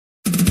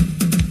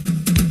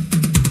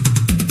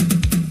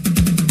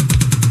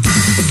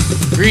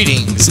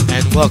Greetings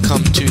and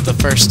welcome to the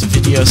first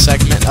video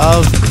segment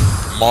of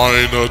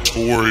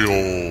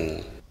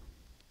Mineatorial.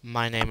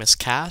 My name is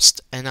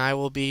Cast and I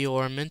will be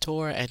your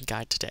mentor and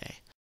guide today.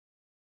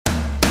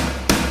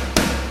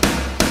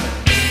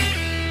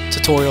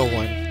 Tutorial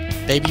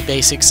 1. Baby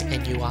Basics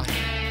and UI.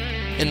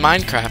 In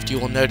Minecraft you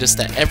will notice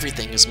that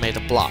everything is made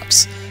of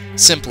blocks.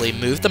 Simply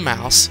move the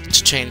mouse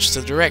to change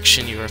the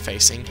direction you are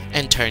facing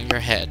and turn your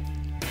head.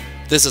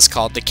 This is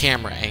called the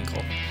camera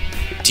angle.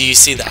 Do you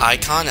see the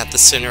icon at the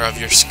center of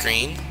your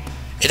screen?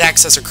 It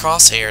acts as a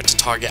crosshair to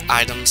target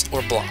items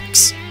or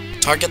blocks.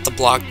 Target the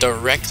block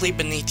directly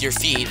beneath your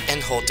feet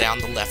and hold down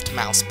the left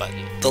mouse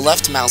button. The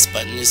left mouse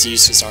button is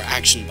used as our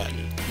action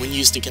button. When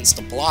used against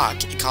the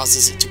block, it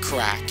causes it to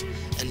crack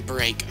and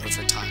break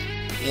over time.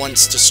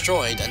 Once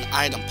destroyed, an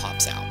item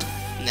pops out,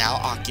 now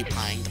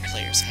occupying the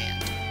player's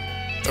hand.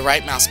 The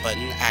right mouse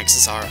button acts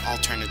as our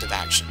alternative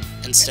action.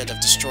 Instead of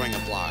destroying a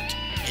block,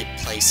 it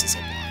places a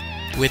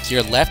block. With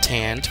your left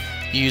hand,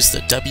 use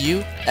the W,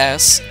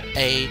 S,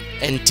 A,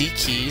 and D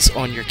keys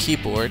on your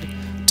keyboard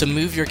to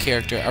move your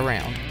character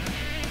around.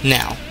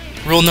 Now,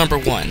 rule number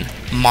 1,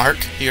 mark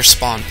your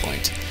spawn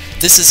point.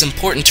 This is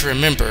important to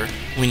remember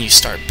when you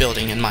start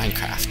building in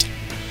Minecraft.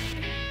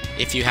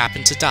 If you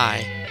happen to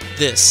die,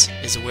 this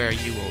is where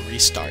you will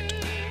restart.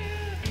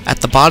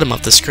 At the bottom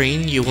of the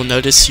screen, you will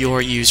notice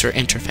your user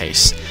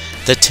interface.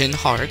 The 10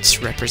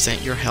 hearts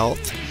represent your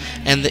health,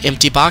 and the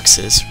empty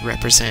boxes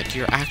represent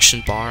your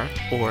action bar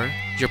or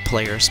your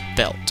player's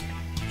belt.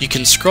 You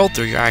can scroll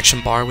through your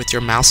action bar with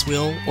your mouse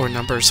wheel or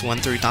numbers 1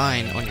 through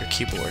 9 on your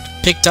keyboard.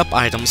 Picked up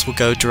items will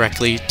go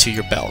directly to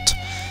your belt.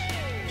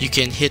 You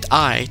can hit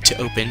I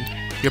to open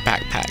your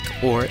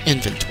backpack or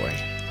inventory.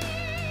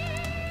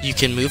 You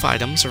can move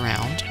items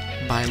around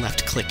by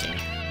left clicking.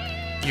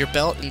 Your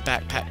belt and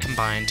backpack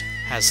combined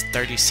has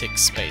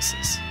 36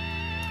 spaces.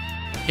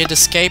 Hit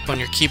escape on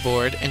your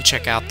keyboard and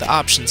check out the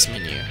options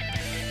menu.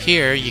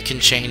 Here you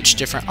can change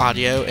different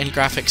audio and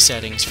graphic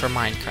settings for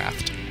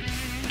Minecraft.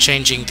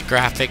 Changing the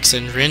graphics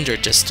and render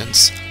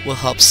distance will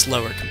help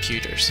slower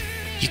computers.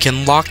 You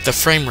can lock the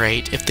frame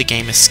rate if the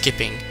game is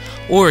skipping,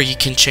 or you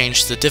can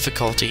change the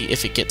difficulty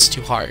if it gets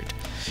too hard.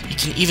 You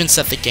can even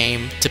set the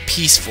game to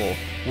peaceful,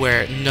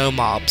 where no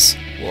mobs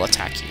will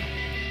attack you.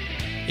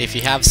 If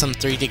you have some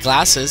 3D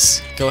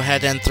glasses, go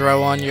ahead and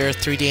throw on your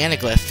 3D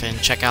anaglyph and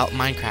check out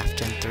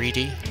Minecraft in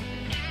 3D.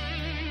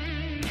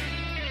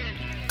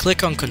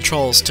 Click on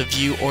controls to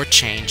view or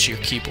change your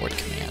keyboard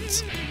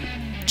commands.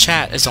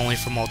 Chat is only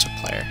for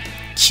multiplayer.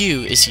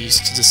 Q is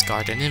used to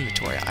discard an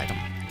inventory item.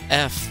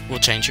 F will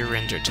change your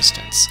render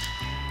distance.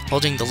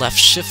 Holding the left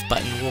shift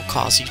button will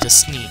cause you to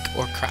sneak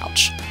or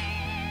crouch.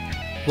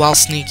 While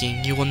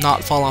sneaking, you will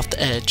not fall off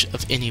the edge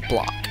of any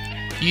block.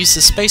 Use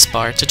the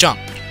spacebar to jump.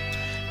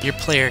 Your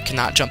player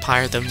cannot jump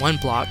higher than 1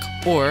 block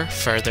or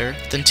further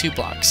than 2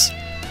 blocks.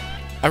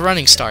 A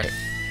running start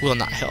will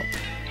not help.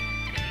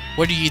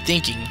 What are you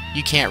thinking?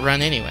 You can't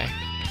run anyway.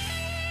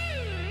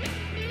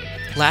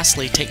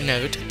 Lastly, take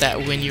note that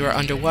when you are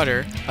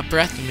underwater, a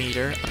breath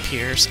meter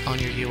appears on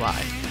your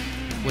UI.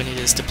 When it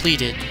is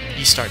depleted,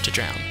 you start to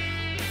drown.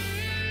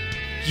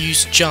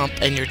 Use jump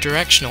and your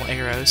directional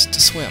arrows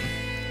to swim.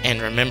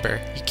 And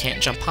remember, you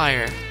can't jump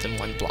higher than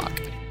 1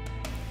 block.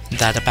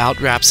 That about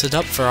wraps it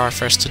up for our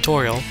first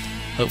tutorial.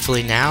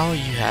 Hopefully now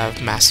you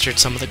have mastered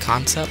some of the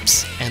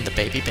concepts and the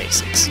baby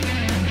basics.